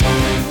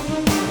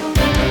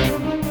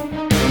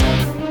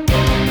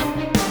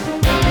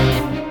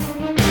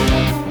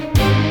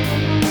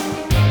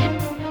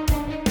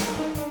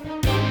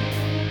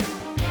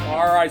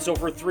And so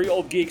for 3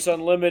 Old Geeks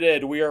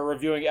Unlimited, we are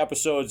reviewing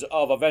episodes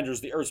of Avengers,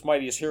 the Earth's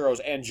Mightiest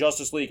Heroes, and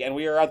Justice League. And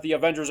we are at the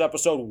Avengers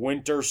episode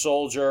Winter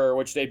Soldier,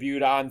 which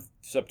debuted on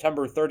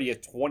September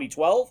 30th,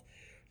 2012.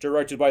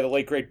 Directed by the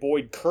late, great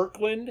Boyd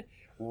Kirkland.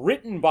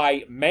 Written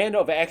by Man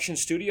of Action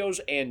Studios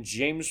and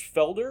James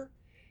Felder.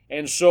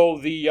 And so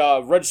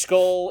the Red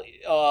Skull,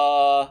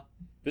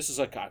 this is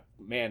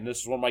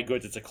one of my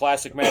goods. It's a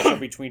classic matchup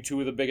between 2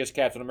 of the biggest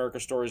Captain America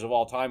stories of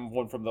all time.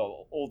 One from the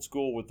old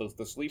school with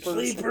the Sleepers.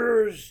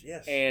 Sleepers,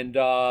 yes. And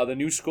the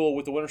new school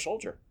with the Winter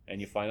Soldier.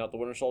 And you find out the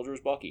Winter Soldier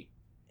is Bucky.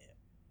 Yeah.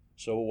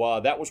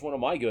 So that was one of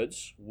my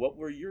goods. What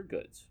were your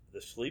goods?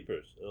 The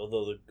Sleepers.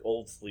 Although the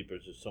old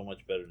Sleepers are so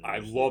much better than I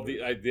the love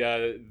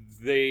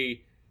Sleepers.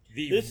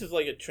 This is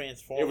like a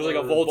Transformer. It was like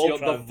a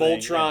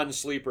Voltron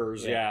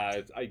Sleepers,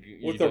 yeah.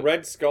 With the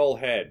Red Skull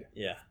head.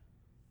 Yeah.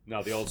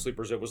 No, the old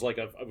Sleepers. It was like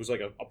a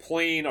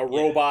plane, a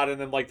robot,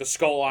 and then like the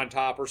skull on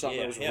top or something.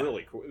 Yeah, it was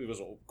really cool. It was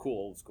a cool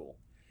old school.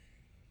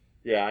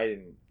 Yeah, I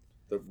didn't.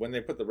 When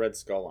they put the Red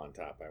Skull on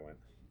top, I went.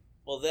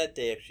 Well, that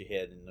they actually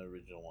had in the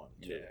original one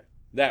too. Yeah,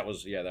 that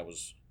was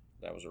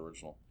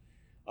original.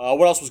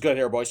 What else was good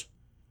here, boys?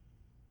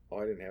 Oh,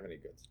 I didn't have any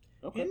goods.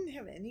 Okay. You didn't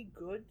have any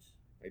goods?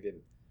 I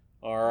didn't.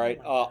 All right.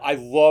 I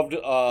loved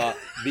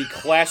the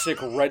classic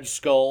Red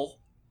Skull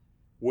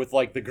with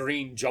like the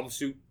green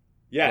jumpsuit.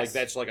 Yes. Like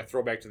that's like a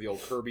throwback to the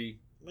old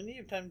Kirby. When do you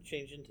have time to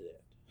change into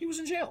that? He was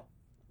in jail.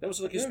 That was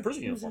like his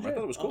prison uniform. I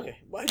thought it was cool. Okay.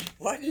 Why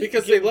did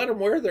because they let him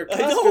wear their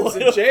costumes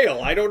in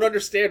jail. I don't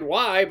understand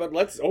why, but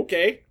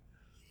okay.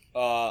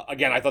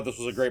 Again, I thought this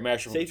was a great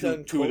matchup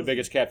of two of the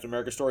biggest Captain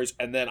America stories,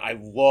 and then I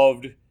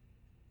loved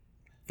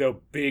the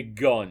big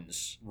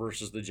guns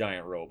versus the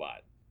giant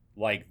robot,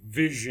 like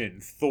Vision,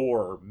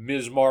 Thor,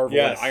 Ms. Marvel,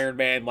 and Iron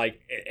Man. I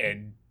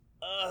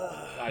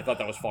thought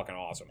that was fucking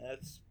awesome.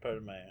 That's part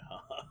of my.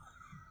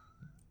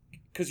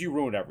 Because you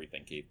ruined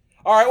everything, Keith.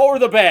 All right, what were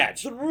the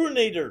bads? The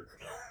Ruinator.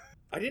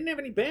 I didn't have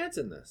any bads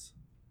in this.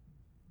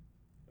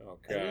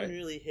 Okay. I didn't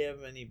really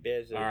have any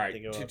bads. All right,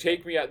 to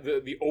take me out,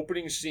 the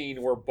opening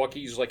scene where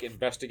Bucky's like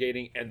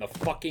investigating and the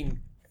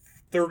fucking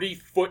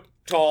 30-foot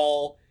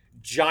tall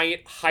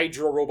giant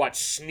Hydra robot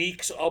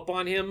sneaks up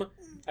on him,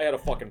 I had a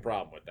fucking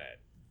problem with that.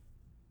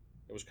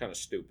 It was kind of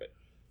stupid.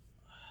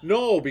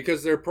 No,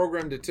 because they're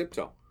programmed to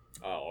tiptoe.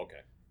 Oh,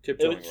 okay.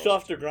 Tiptoeing. It was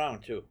softer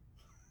ground, too.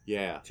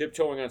 Yeah.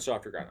 Tiptoeing on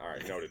softer ground. All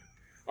right, noted.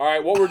 All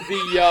right, what were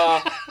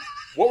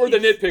the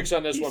nitpicks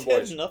on this one,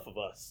 boys? He's enough of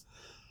us.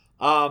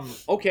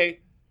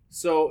 Okay.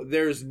 So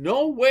there's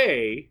no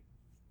way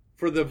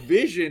for the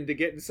Vision to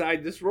get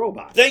inside this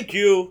robot. Thank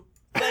you.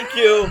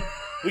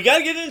 We got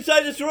to get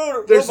inside this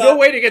robot. There's no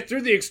way to get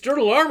through the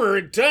external armor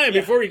in time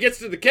before he gets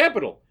to the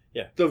Capitol.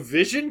 Yeah. The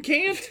Vision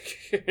can't?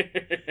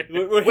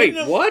 Wait,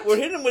 what? We're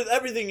hitting him with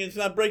everything and it's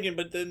not breaking,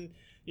 but then,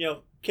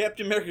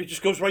 Captain America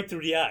just goes right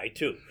through the eye,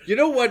 too. You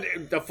know what?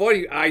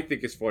 I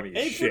think is funny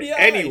as shit.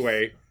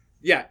 Anyway,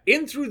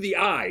 in through the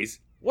eyes.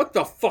 What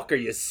the fuck? Are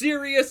you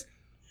serious?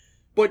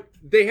 But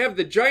they have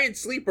the giant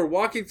sleeper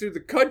walking through the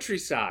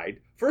countryside.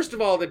 First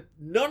of all,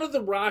 none of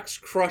the rocks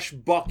crush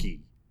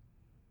Bucky.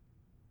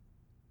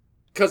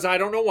 Because I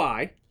don't know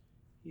why.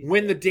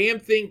 When the damn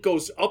thing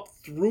goes up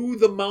through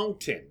the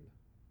mountain.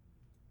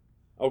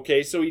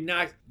 Okay, so he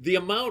knocks... The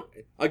amount...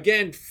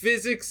 Again,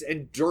 physics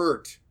and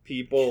dirt,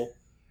 people.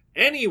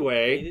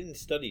 Anyway... They didn't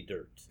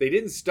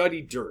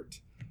study dirt.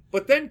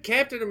 But then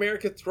Captain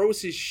America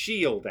throws his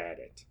shield at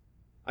it.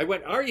 I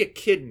went, are you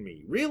kidding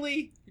me?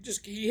 Really?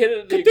 He hit it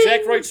at the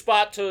exact right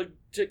spot to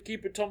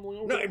keep it tumbling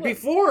over. No,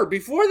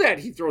 before that,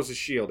 he throws a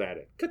shield at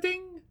it.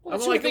 Ka-ding! Well,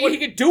 that's what he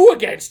could do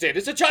against it.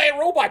 It's a giant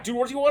robot, dude.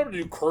 What do you want him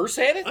to do? Curse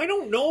at it? I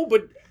don't know,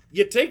 but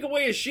you take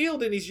away his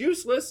shield and he's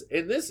useless.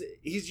 And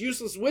he's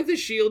useless with his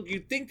shield.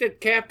 You'd think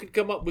that Cap could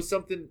come up with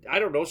something, I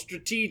don't know,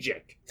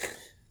 strategic.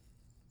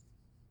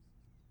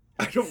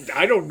 I don't know.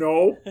 I don't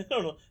know.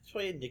 That's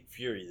why I had Nick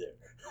Fury there.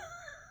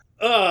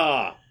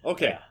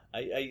 Okay. Yeah.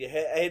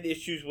 I had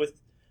issues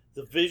with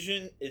the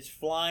Vision is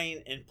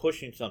flying and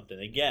pushing something.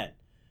 Again,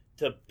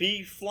 to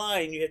be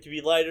flying, you have to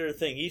be lighter than the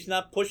thing. He's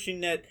not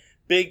pushing that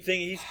big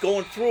thing. He's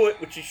going through it,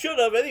 which he should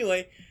have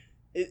anyway.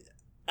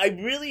 I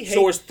really hate...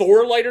 So is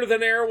Thor lighter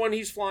than air when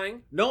he's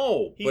flying?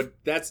 No, but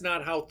that's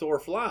not how Thor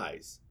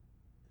flies.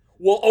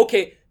 Well,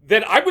 okay,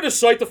 then I'm going to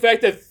cite the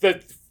fact that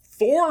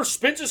Thor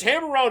spins his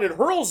hammer around and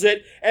hurls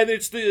it, and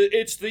it's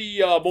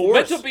the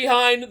momentum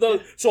behind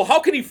the... So how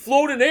can he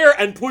float in air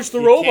and push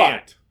the robot?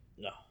 Can't.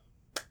 No.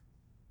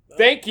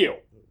 Thank you.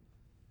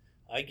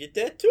 I get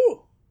that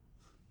too.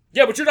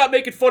 Yeah, but you're not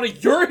making fun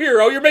of your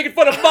hero. You're making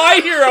fun of my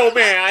hero,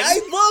 man.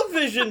 I love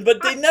Vision,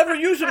 but they never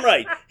use him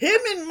right. Him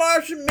and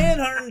Martian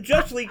Manhunter and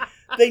Justice League,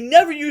 they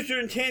never use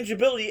their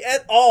intangibility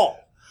at all.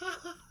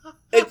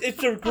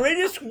 It's their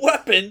greatest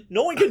weapon.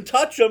 No one can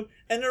touch them,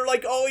 and they're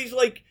always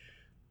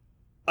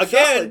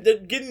again, they're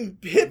getting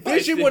hit by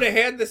Vision would have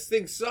had this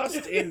thing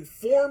sussed in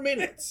 4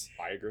 minutes.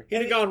 I agree.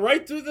 He'd have gone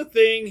right through the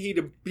thing. He'd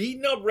have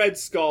beaten up Red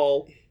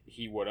Skull.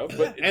 He would have,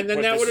 and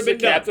then that would have been a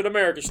Captain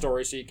America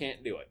story, so you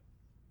can't do it.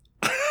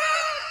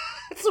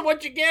 So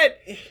what you get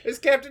is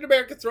Captain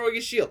America throwing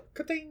his shield.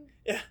 Ka-ting.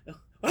 Yeah.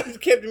 Why does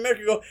Captain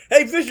America go,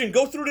 hey, Vision,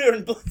 go through there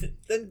and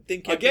then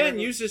Captain Again,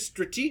 America... uses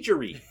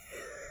strategery.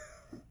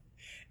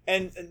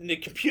 And the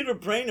computer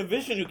brain of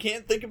Vision who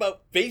can't think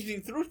about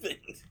phasing through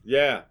things.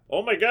 Yeah.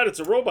 Oh my God, it's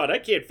a robot. I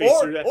can't face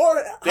through that.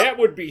 That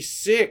would be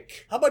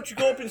sick. How about you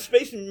go up in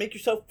space and make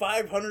yourself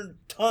 500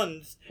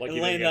 tons Like and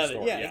you did land on against it?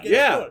 Thor, Yeah, yeah. against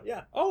Yeah. Thor,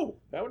 yeah. Oh,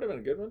 that would have been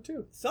a good one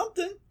too.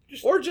 Something.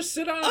 Or just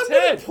sit on its I'm gonna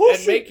head push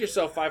and it. make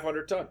yourself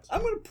 500 tons.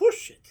 I'm going to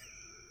push it.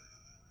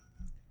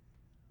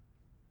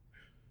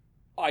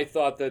 I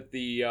thought that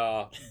the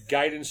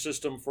guidance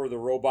system for the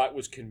robot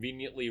was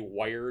conveniently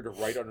wired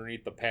right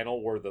underneath the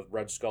panel where the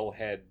Red Skull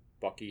had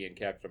Bucky and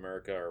Captain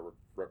America or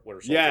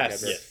Winter Soldier.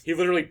 Yes. Yes. He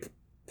literally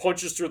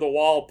punches through the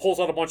wall, pulls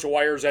out a bunch of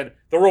wires, and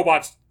the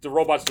robot's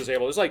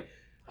disabled. It's like,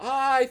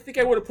 I think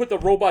I would have put the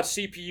robot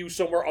CPU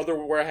somewhere other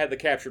than where I had the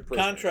captured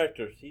person.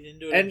 Contractors. He didn't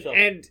do it And himself.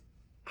 and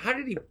how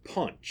did he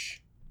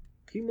punch?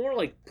 He more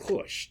like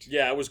pushed.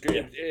 Yeah, it was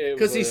good.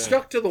 Because he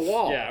stuck to the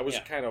wall. Yeah, it was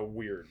Yeah. kind of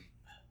weird.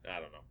 I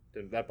don't know.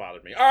 That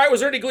bothered me. All right,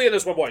 was there any glee in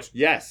this one, boys?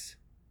 Yes.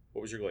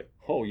 What was your glee?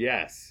 Oh,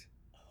 yes.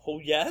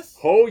 Oh, yes?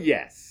 Oh,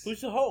 yes.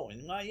 Who's the hoe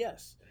in my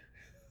yes?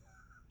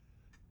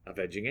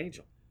 Avenging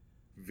Angel.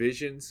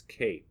 Vision's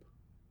cape.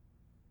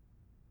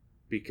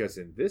 Because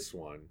in this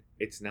one,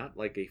 it's not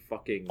like a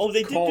fucking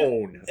They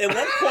cone. At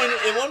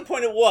one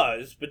point it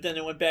was, but then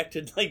it went back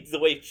to like the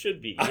way it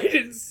should be. I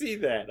didn't see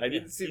that. I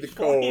didn't see the It's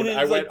cone. fine.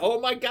 I It's went, like- oh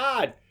my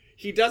God.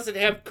 He doesn't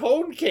have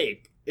cone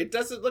cape. It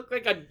doesn't look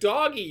like a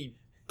doggy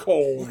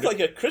cone. Looked like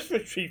a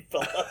Christmas tree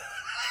fella.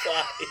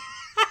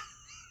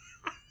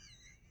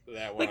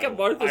 That one, Like a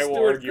Martha I will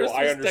Stewart argue. I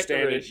Christmas understand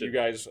decoration. it. You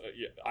guys,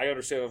 I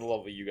understand on the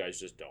level you guys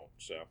just don't.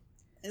 So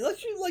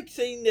Unless you like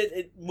saying that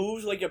it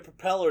moves like a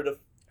propeller to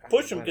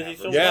push him because he's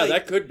so Yeah, light.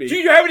 that could be. do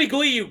you have any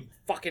glee? You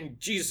fucking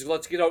Jesus!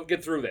 Let's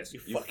get through this. You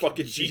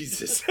fucking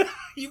Jesus.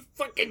 You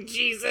fucking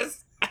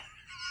Jesus.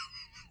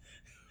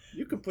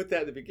 You can put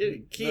that in the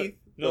beginning. Keith,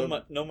 No,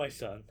 my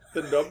son.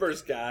 the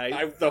numbers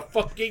guy, the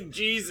fucking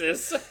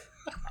Jesus.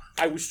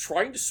 I was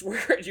trying to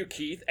swear at you,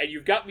 Keith, and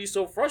you've got me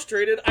so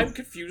frustrated. I'm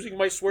confusing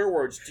my swear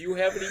words. Do you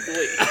have any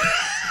glee?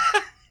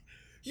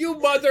 You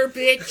mother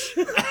bitch.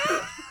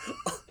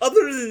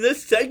 Other than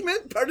this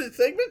segment, part of the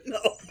segment, no.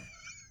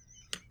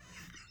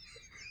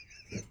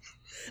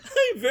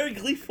 I'm very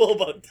gleeful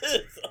about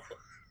this.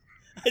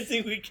 I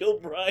think we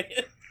killed Brian.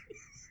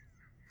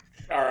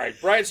 All right,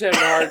 Brian's having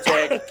a heart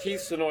attack.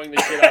 Keith's annoying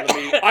the shit out of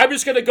me. I'm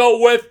just gonna go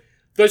with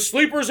the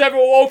sleepers have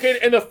awoken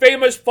in the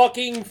famous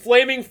fucking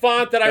flaming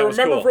font that I That was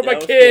remember cool. from That a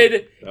was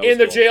kid cool. That in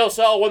the was cool. jail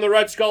cell when the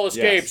Red Skull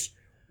escapes. Yes.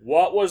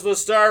 What was the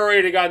star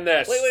rating on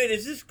this? Wait,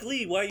 is this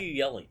Glee? Why are you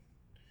yelling?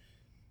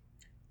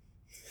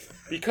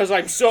 Because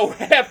I'm so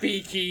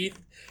happy, Keith,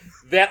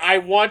 that I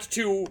want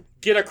to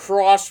get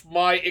across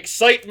my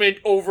excitement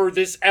over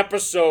this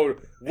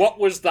episode. What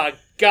was the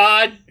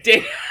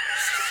goddamn...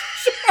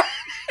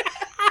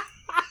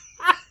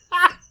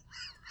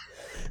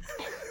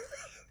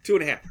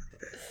 2.5.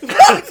 I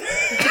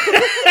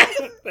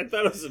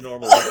thought it was a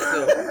normal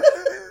episode.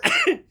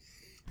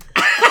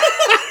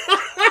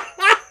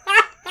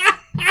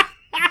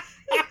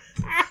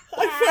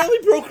 I finally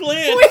broke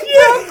land.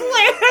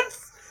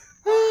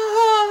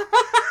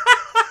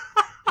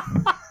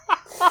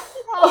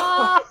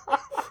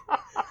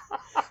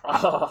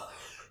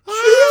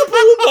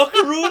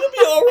 Buckaroo, it'll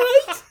be all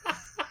right.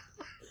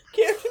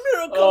 Captain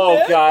Miracle, Oh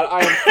back. God,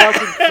 I am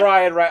fucking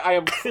crying right.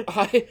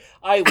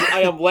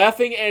 I am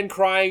laughing and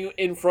crying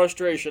in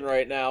frustration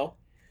right now.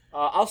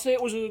 I'll say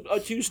it was a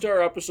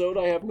 2-star episode.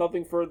 I have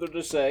nothing further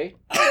to say.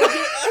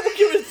 I will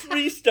give it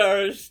 3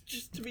 stars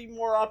just to be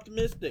more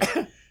optimistic.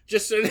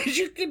 Just so that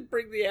you can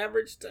bring the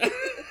average down.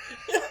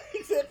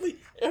 Exactly.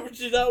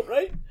 Average it out,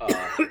 right?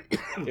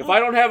 If I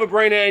don't have a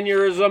brain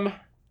aneurysm,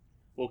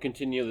 we'll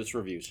continue this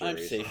review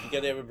series. I'm safe. You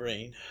gotta have a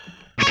brain.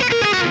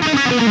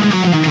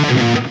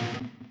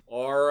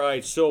 All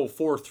right, so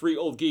for 3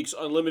 Old Geeks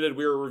Unlimited,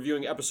 we are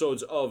reviewing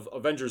episodes of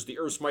Avengers, the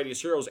Earth's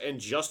Mightiest Heroes, and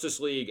Justice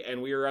League,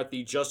 and we are at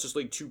the Justice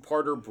League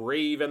 2-parter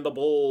Brave and the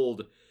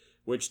Bold,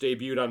 which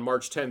debuted on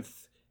March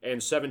 10th and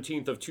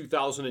 17th of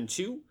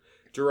 2002,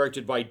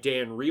 directed by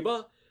Dan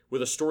Reba,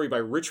 with a story by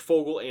Rich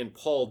Fogel and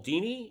Paul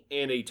Dini,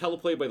 and a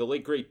teleplay by the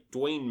late, great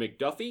Dwayne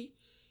McDuffie.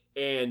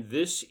 And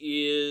this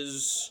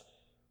is...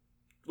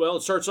 Well,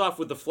 it starts off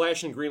with the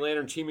Flash and Green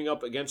Lantern teaming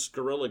up against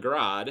Gorilla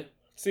Grodd.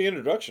 It's the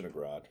introduction of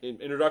Grodd.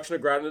 Introduction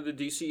of Grodd into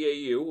the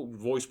DCAU,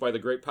 voiced by the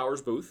great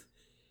Powers Booth.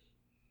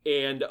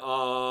 And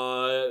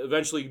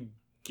eventually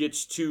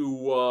gets to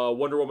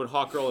Wonder Woman,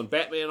 Hawkgirl, and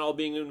Batman all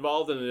being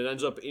involved, and it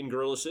ends up in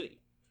Gorilla City.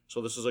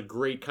 So this is a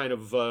great kind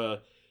of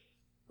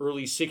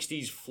early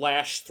 60s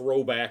Flash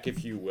throwback,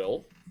 if you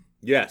will.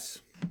 Yes.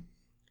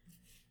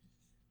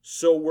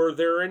 So were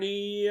there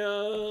any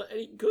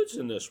goods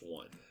in this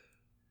one?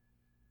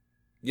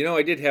 You know,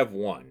 I did have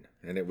one,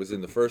 and it was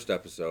in the first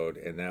episode,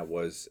 and that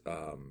was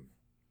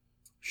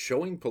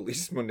showing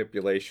police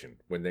manipulation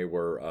when they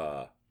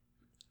were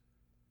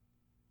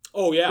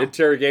Oh, yeah.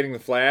 interrogating the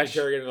Flash.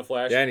 Interrogating the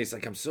Flash. Yeah, and he's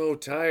like, I'm so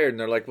tired. And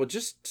they're like, well,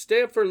 just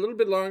stay up for a little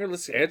bit longer.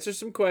 Let's answer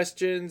some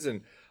questions.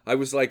 And, I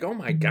was like, oh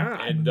my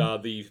God. And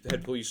the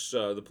head police,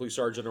 the police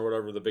sergeant or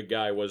whatever, the big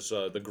guy, was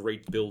the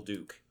great Bill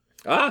Duke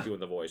doing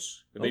the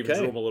voice. And they even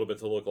drew him a little bit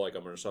to look like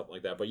him or something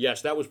like that. But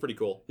yes, that was pretty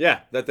cool.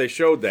 Yeah, that they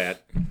showed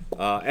that.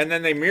 And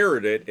then they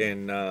mirrored it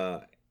in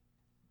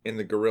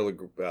the gorilla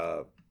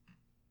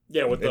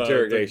with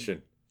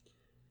interrogation.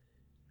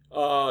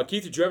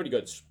 Keith, did you have any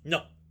goods?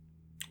 No.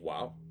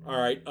 Wow. All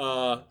right.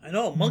 I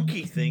know a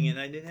monkey thing, and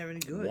I didn't have any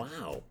good.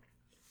 Wow.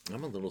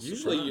 I'm a little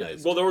usually,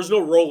 surprised. well, there was no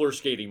roller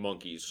skating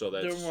monkeys, so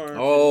that's... There weren't.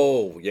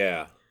 Oh,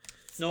 yeah.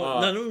 No,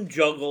 none of them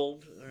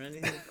juggled or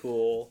anything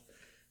cool.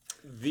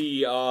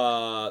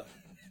 The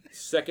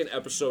second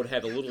episode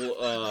had a little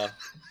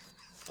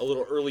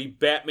early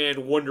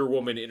Batman Wonder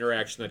Woman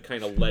interaction that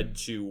kind of led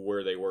to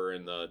where they were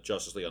in the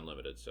Justice League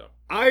Unlimited. So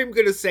I'm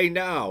going to say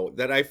now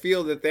that I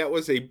feel that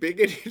was a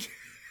bigoted,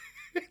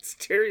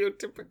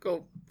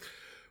 stereotypical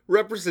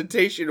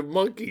representation of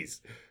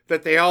monkeys.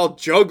 That they all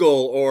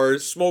juggle or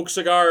smoke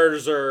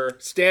cigars or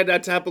stand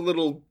on top of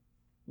little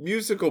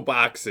musical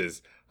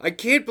boxes. I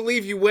can't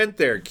believe you went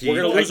there, Keith.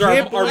 We're going to lose our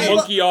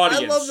monkey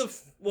audience.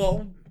 I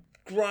love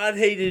Grodd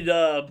hated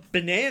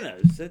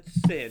bananas.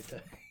 That's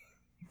Santa.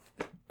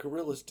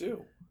 Gorillas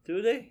do.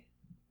 Do they?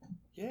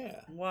 Yeah.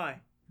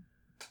 Why?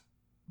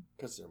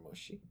 Because they're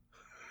mushy.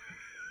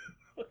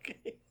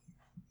 Okay.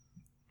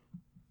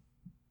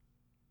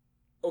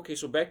 Okay,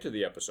 so back to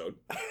the episode.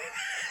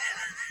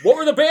 What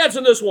were the bads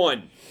in this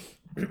one?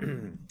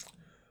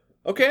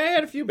 Okay, I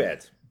had a few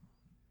bads.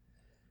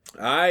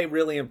 I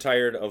really am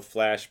tired of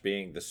Flash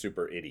being the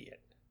super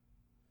idiot.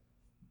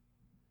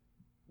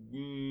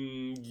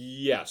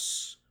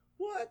 Yes.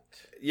 What?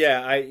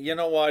 Yeah, you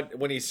know what?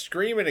 When he's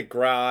screaming at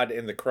Grodd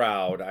in the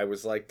crowd, I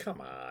was like,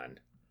 come on.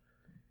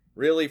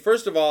 Really?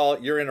 First of all,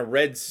 you're in a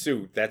red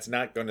suit. That's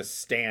not going to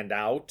stand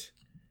out.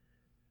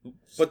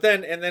 But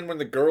then when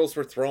the girls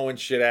were throwing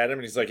shit at him,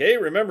 and he's like, hey,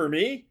 remember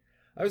me?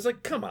 I was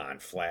like, come on,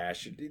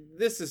 Flash.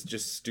 This is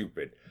just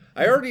stupid.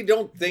 I already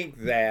don't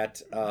think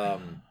that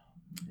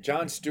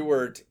Jon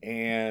Stewart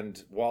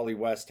and Wally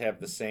West have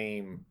the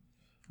same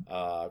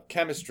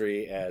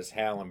chemistry as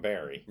Hal and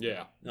Barry.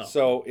 Yeah. No.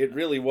 So it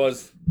really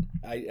was.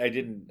 I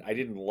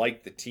didn't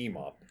like the team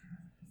up,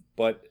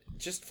 but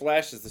just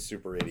Flash as the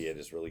super idiot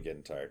is really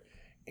getting tired.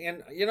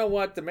 And you know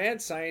what? The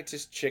mad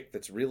scientist chick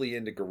that's really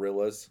into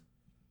gorillas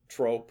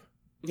trope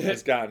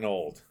has gotten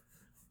old.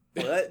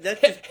 Well,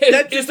 that's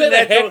Is that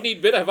a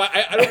hackneyed bit?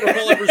 I don't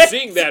recall ever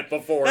seeing that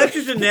before. That's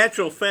just a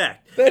natural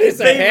fact. That is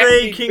a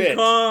hackneyed King bit.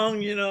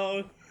 Kong, you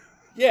know.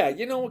 Yeah,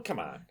 you know what? Come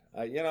on.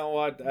 You know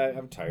what?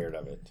 I'm tired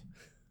of it.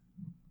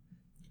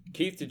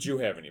 Keith, did you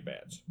have any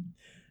bads?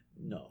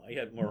 No, I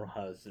got more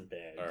has than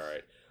bads. All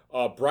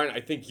right. Brian, I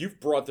think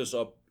you've brought this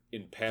up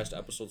in past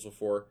episodes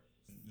before.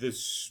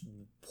 This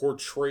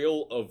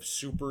portrayal of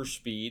super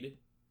speed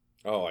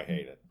Oh, I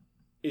hate it.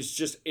 is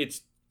just,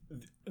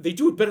 they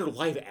do it better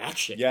live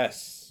action.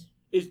 Yes.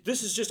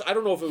 This is just, I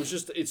don't know if it was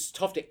just, it's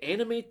tough to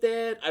animate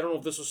that. I don't know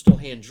if this was still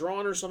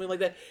hand-drawn or something like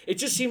that. It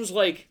just seems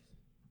like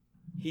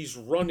he's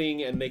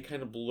running and they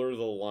kind of blur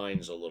the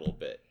lines a little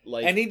bit.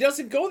 And he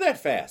doesn't go that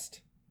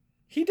fast.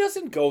 He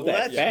doesn't go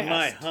that that's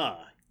fast. my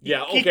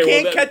Yeah, He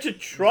okay. can't catch a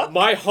truck.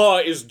 My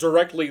is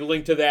directly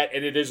linked to that,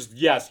 and it is,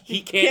 yes,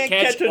 he can't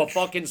catch a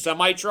fucking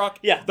semi-truck.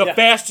 Yeah, The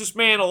fastest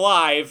man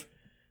alive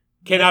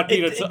cannot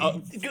beat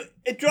it.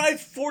 It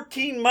drives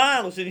 14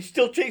 miles and he's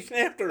still chasing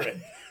after it.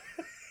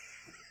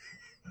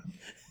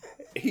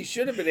 He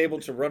should have been able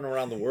to run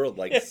around the world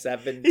like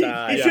 7 He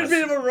times. should have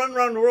been able to run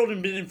around the world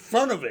and been in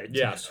front of it.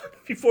 Yes.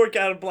 Before it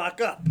got to block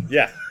up.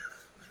 Yeah.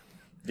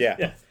 Yeah.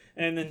 Yeah.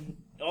 And then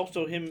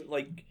also him,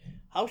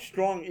 how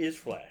strong is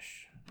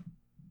Flash?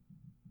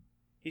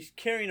 He's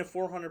carrying a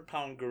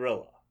 400-pound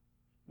gorilla.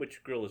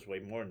 Which gorilla's way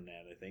more than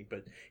that, I think.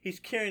 But he's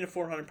carrying a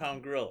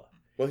 400-pound gorilla.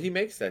 Well, he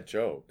makes that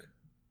joke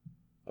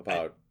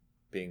about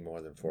being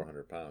more than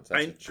 400 pounds.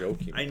 That's a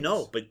joke he makes. I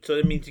know, but so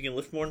that means he can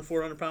lift more than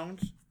 400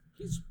 pounds?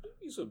 He's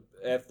an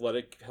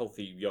athletic,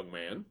 healthy young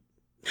man.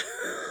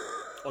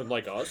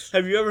 Unlike us.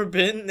 Have you ever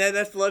been that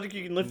athletic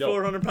you can lift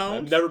 400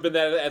 pounds? I've never been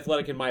that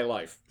athletic in my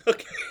life.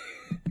 Okay.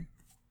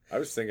 I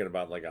was thinking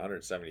about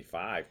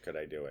 175. Could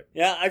I do it?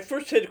 Yeah, I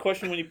first had a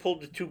question when he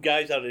pulled the two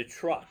guys out of the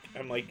truck.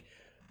 I'm like,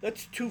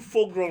 that's two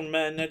full-grown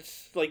men.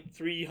 That's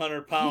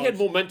 300 pounds. He had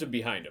momentum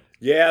behind him.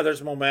 Yeah,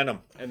 there's momentum.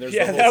 And there's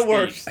yeah, the that whole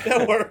works. speed.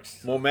 That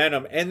works.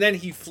 Momentum. And then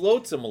he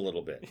floats him a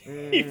little bit.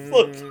 He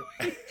floats.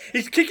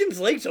 He's kicking his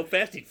legs so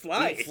fast he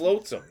flies. He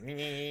floats him.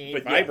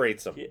 But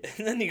Vibrates him. Yeah.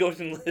 And then he goes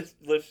and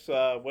lifts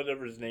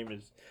whatever his name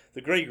is.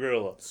 The Grey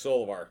Gorilla.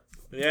 Solvar.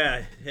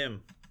 Yeah,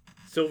 him.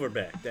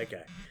 Silverback, that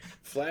guy.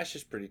 Flash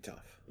is pretty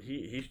tough.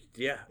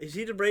 Yeah. Is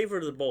he the brave or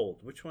the bold?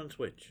 Which one's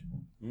which?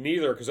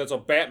 Neither, because that's a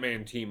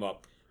Batman team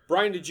up.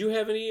 Brian, did you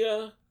have any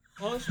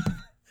pause?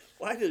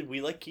 Why did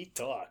we let Keith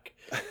talk?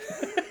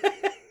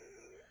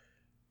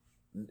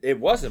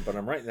 It wasn't, but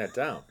I'm writing that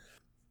down.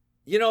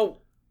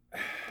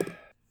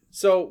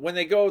 So when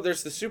they go,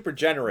 there's the super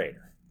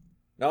generator.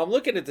 Now I'm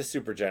looking at the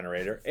super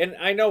generator, and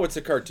I know it's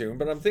a cartoon,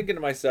 but I'm thinking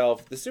to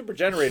myself, the super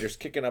generator's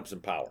kicking up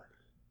some power.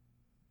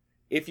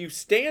 if you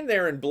stand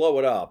there and blow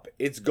it up,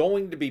 it's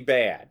going to be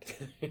bad.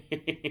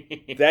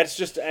 That's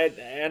just,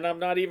 and I'm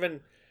not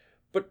even,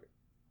 but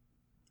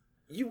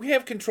you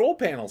have control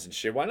panels and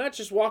shit. Why not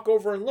just walk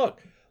over and look?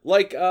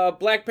 Like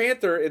Black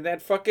Panther in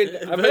that fucking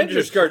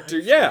Avengers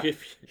cartoon. Yeah.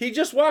 He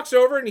just walks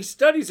over and he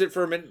studies it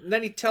for a minute, and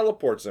then he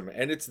teleports him.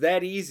 And it's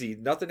that easy.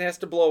 Nothing has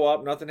to blow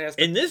up. Nothing has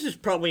to... And this is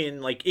probably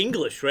in, like,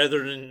 English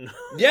rather than...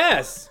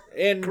 Yes.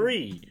 And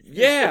Greed.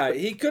 Yeah.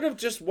 He could have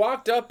just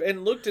walked up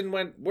and looked and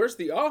went, where's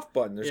the off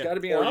button? There's got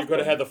to be an off button. Or you could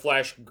have had the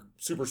Flash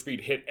super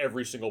speed hit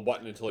every single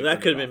button until it...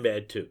 That could have been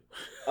bad, too.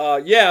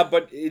 Yeah,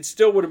 but it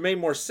still would have made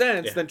more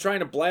sense than trying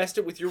to blast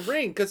it with your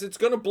ring, because it's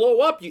going to blow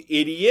up, you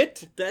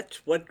idiot.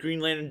 That's what Green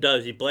Lantern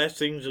does. He blasts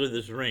things with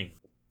his ring.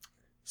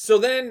 So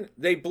then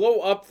they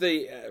blow up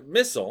the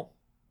missile,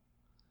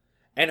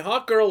 and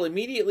Hawkgirl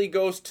immediately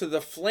goes to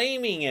the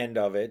flaming end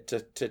of it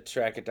to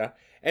track it down,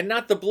 and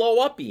not the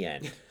blow-uppy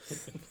end.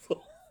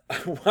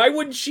 Why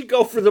wouldn't she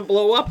go for the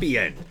blow-uppy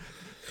end?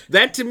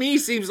 That, to me,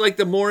 seems like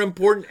the more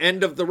important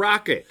end of the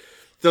rocket.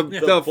 The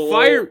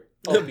fire...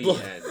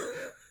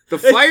 The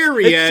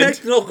fiery end. It's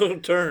a technical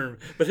term,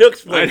 but he'll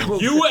explain.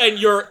 You and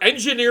your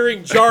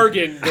engineering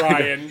jargon,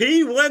 Brian.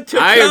 He went to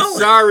I college. am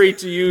sorry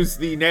to use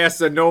the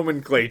NASA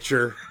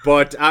nomenclature,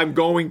 but I'm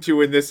going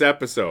to in this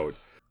episode.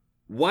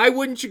 Why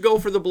wouldn't you go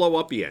for the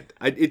blow-uppy end?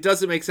 It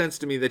doesn't make sense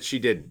to me that she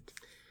didn't.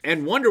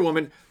 And Wonder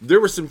Woman, there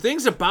were some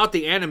things about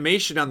the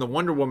animation on the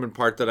Wonder Woman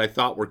part that I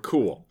thought were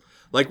cool.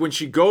 Like when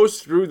she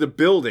goes through the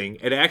building,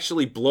 it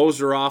actually blows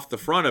her off the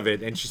front of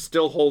it, and she's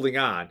still holding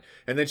on.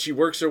 And then she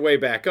works her way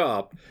back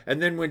up. And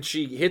then when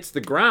she hits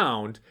the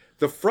ground,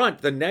 the front,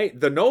 the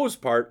nose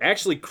part,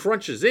 actually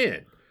crunches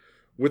in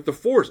with the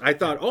force. I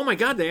thought, oh my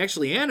God, they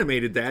actually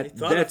animated that.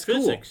 That's cool.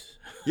 Physics.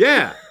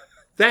 Yeah,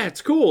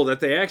 that's cool that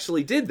they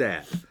actually did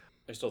that.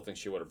 I still think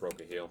she would have broke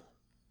a heel.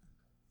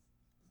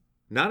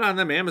 Not on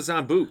them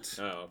Amazon boots.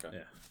 Oh, okay.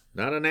 Yeah.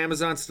 Not an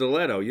Amazon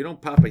stiletto. You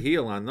don't pop a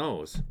heel on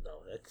those. No,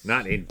 that's...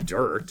 Not in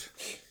dirt.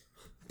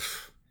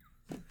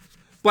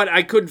 But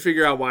I couldn't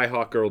figure out why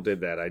Hawkgirl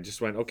did that. I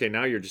just went, okay,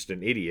 now you're just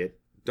an idiot.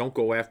 Don't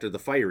go after the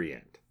fiery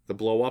end. The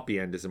blow-uppy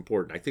end is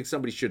important. I think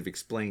somebody should have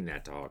explained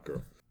that to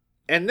Hawkgirl.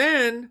 And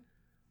then,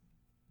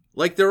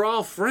 like they're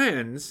all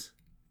friends,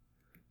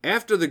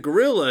 after the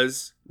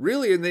gorillas,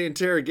 really in the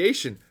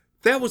interrogation,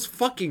 that was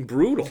fucking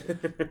brutal.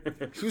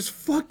 It was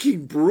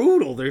fucking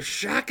brutal. They're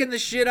shocking the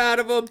shit out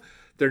of him.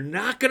 They're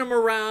knocking him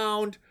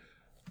around.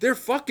 They're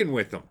fucking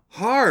with him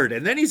hard.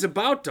 And then he's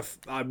about to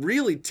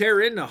really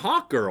tear into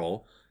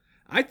Hawkgirl.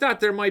 I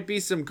thought there might be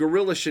some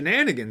gorilla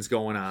shenanigans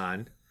going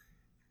on.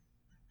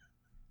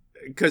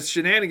 Because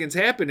shenanigans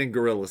happen in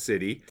Gorilla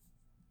City.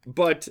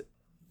 But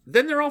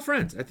then they're all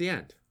friends at the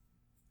end.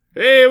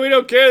 Hey, we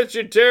don't care that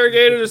you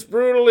interrogated us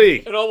brutally.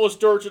 It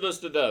almost tortured us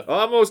to death.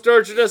 Almost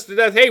tortured us to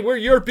death. Hey, we're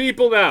your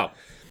people now.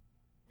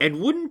 And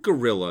wouldn't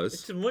gorillas...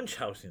 It's a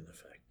Munchausen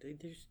effect. They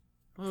just...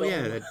 Oh,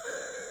 yeah. That...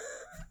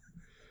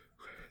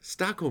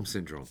 Stockholm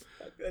Syndrome.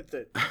 That's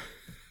it.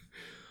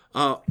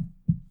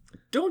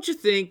 Don't you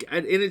think,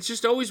 and it's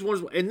just always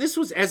one, and this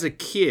was as a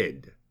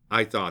kid,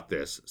 I thought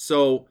this.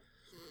 So,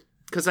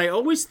 because I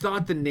always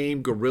thought the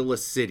name Gorilla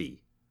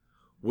City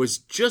was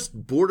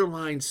just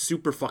borderline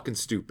super fucking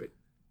stupid.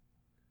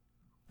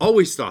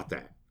 Always thought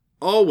that.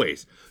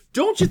 Always.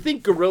 Don't you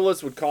think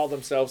gorillas would call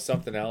themselves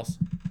something else?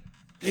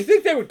 Do you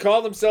think they would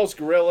call themselves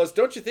gorillas?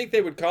 Don't you think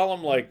they would call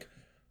them like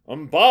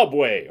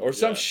Zimbabwe or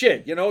some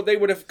shit? You know, they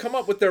would have come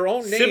up with their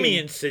own name.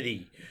 Simian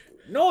City.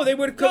 No, they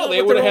would have come up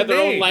they with would have had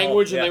their own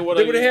language, and they would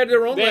have had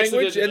their own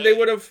language, and they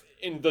would have.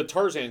 In the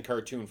Tarzan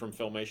cartoon from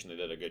Filmation, they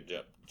did a good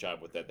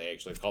job with that. They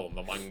actually call them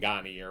the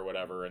Mangani or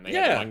whatever, and they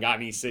had the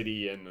Mangani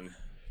City, and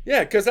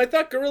yeah, because I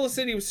thought Gorilla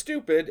City was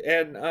stupid,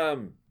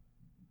 and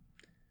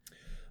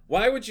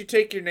why would you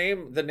take the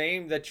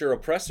name that your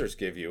oppressors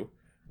give you?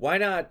 Why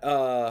not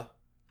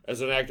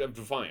as an act of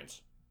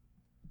defiance?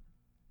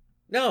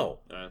 No.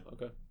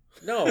 Okay.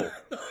 No.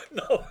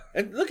 No.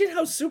 And look at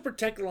how super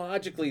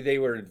technologically they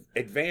were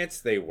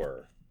advanced they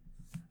were.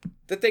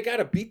 That they got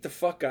to beat the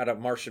fuck out of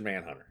Martian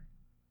Manhunter.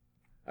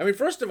 I mean,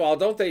 first of all,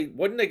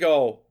 wouldn't they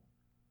go,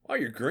 oh,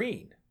 you're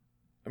green.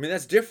 I mean,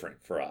 that's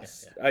different for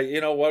us. Yeah.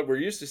 You know what? We're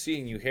used to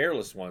seeing you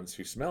hairless ones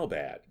who smell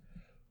bad.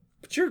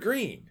 But you're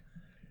green.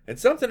 And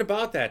something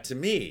about that to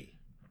me,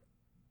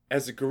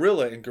 as a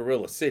gorilla in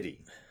Gorilla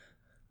City,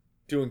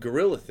 doing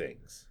gorilla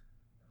things,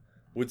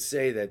 would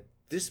say that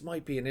this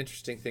might be an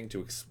interesting thing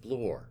to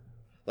explore.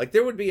 Like,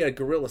 there would be a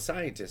gorilla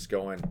scientist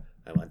going,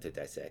 I want to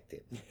dissect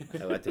him.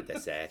 I want to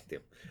dissect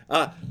him.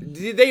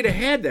 They'd have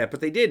had that,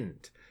 but they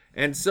didn't.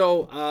 And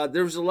so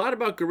there was a lot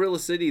about Gorilla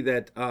City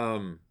that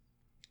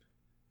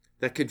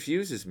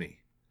confuses me.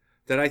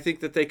 That I think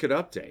that they could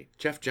update.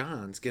 Jeff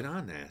Johns, get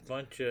on that.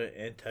 Bunch of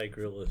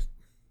anti-gorilla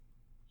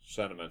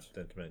sentiment,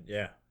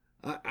 yeah.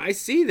 I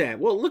see that.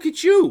 Well, look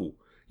at you.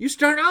 You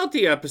start out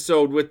the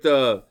episode with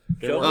the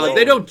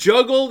they don't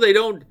juggle, they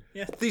don't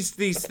these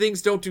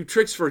things don't do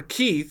tricks for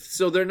Keith,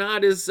 so they're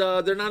not as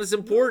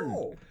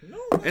important. No.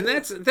 And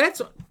that's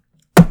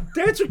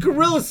what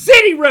Gorilla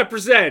City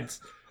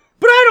represents.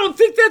 But I don't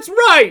think that's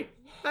right.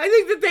 I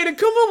think that they'd have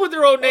come up with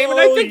their own name, and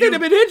I think they'd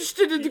have been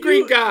interested in the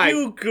Green guy.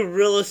 You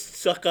gorilla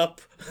suck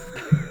up.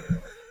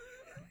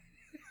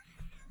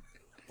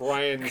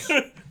 Brian's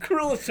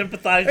Gorilla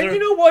sympathizer. And you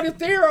know what? If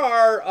there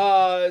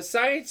are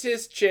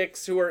scientist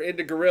chicks who are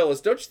into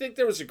gorillas, don't you think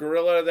there was a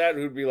gorilla of that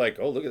who'd be like,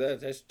 "Oh, look at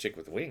that! That's a chick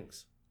with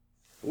wings."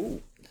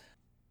 Ooh,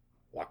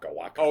 waka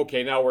waka.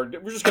 okay. Now we're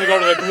just gonna go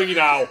to the Glee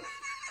now.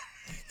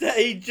 That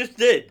he just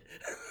did.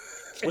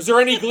 Was there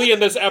any Glee in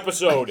this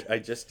episode? I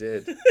just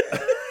did.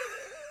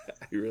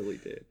 I really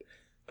did.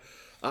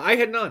 I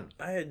had none.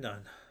 I had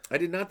none. I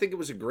did not think it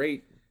was a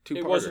great two-parter.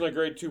 It wasn't a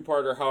great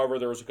two-parter. However,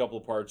 there was a couple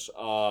of parts.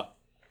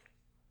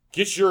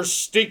 Get your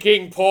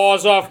stinking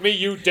paws off me,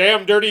 you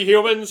damn dirty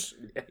humans!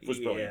 Was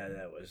brilliant.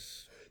 Yeah,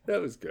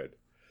 that was good.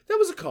 That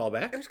was a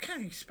callback. it was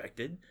kind of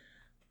expected.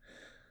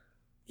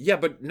 Yeah,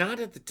 but not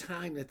at the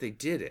time that they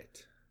did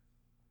it.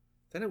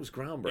 Then it was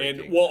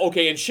groundbreaking. And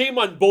okay, and shame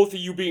on both of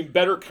you being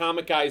better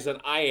comic guys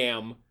than I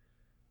am.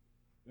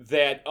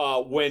 That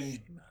when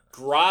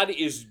Grodd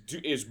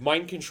is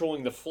mind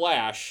controlling the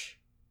Flash,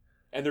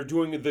 and they're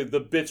doing the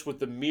bits with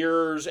the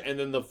mirrors, and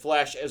then the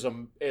Flash as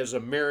a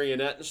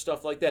marionette and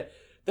stuff like that.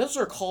 Those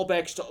are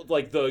callbacks to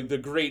like the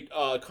great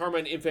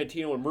Carmine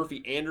Infantino and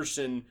Murphy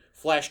Anderson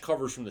Flash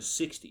covers from the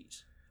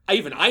 '60s.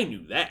 I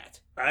knew that.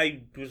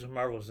 I was a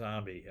Marvel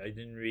zombie. I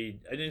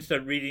didn't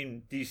start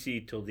reading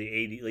DC till the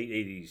late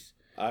 '80s.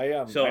 I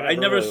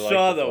never really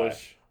saw liked the those.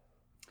 Flash.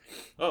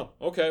 Oh,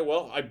 okay.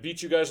 Well, I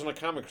beat you guys on a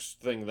comics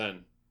thing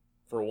then,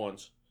 for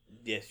once.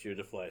 Yes, you're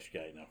the Flash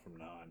guy now. From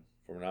now on.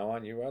 From now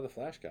on, you are the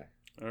Flash guy.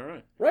 All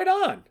right. Right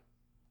on.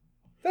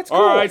 That's cool.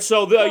 All right.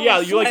 So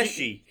you like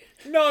Flashy.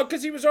 No,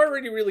 because he was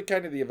already really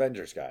kind of the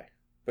Avengers guy,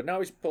 but now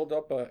he's pulled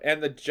up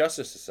and the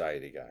Justice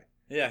Society guy.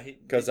 Yeah,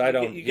 because I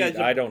don't touch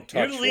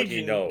you're the what he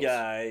Legion knows.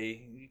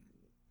 guy,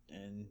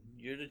 and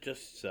you're the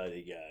Justice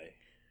Society guy.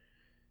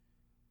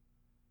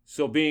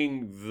 So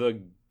being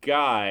the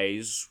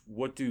guys,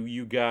 what do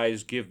you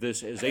guys give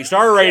this as a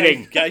star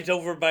rating? Guys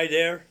over by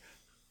there.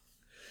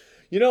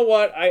 You know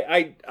what?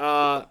 I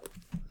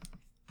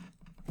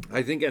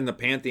think in the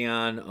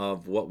pantheon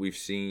of what we've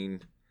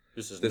seen,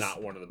 This is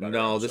not one of the better.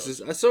 No, episodes.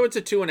 this is so it's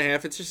a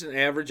 2.5. It's just an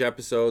average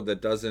episode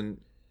that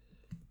doesn't.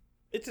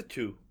 It's a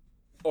 2.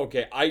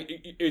 Okay,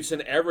 it's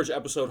an average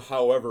episode.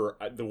 However,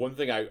 the one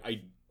thing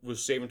I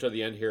was saving to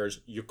the end here is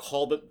you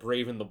called it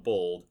Brave and the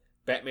Bold.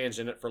 Batman's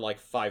in it for like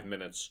 5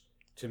 minutes.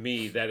 To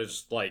me, that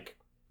is like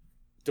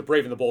the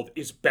Brave and the Bold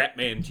is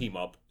Batman team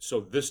up. So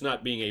this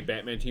not being a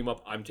Batman team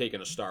up, I'm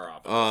taking a star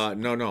off.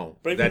 No.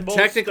 Brave That and Bold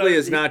technically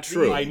is not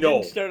true. I know.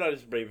 Didn't start out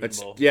as Brave and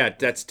Bold. Yeah,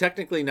 that's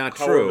technically not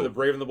However, true. the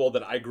Brave and the Bold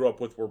that I grew up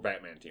with were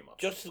Batman team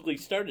ups. Justice League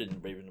started in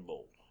Brave and the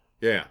Bold.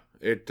 Yeah,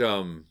 it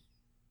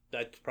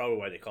That's probably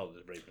why they called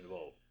it Brave and the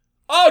Bold.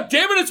 Oh,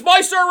 damn it, it's my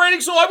star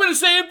rating, so I'm going to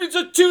say it's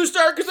a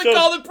 2-star because I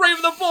called it Brave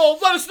and the Bold.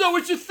 Let us know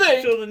what you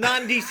think. So the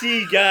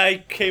non-DC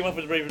guy came up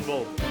with Brave and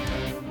Bold.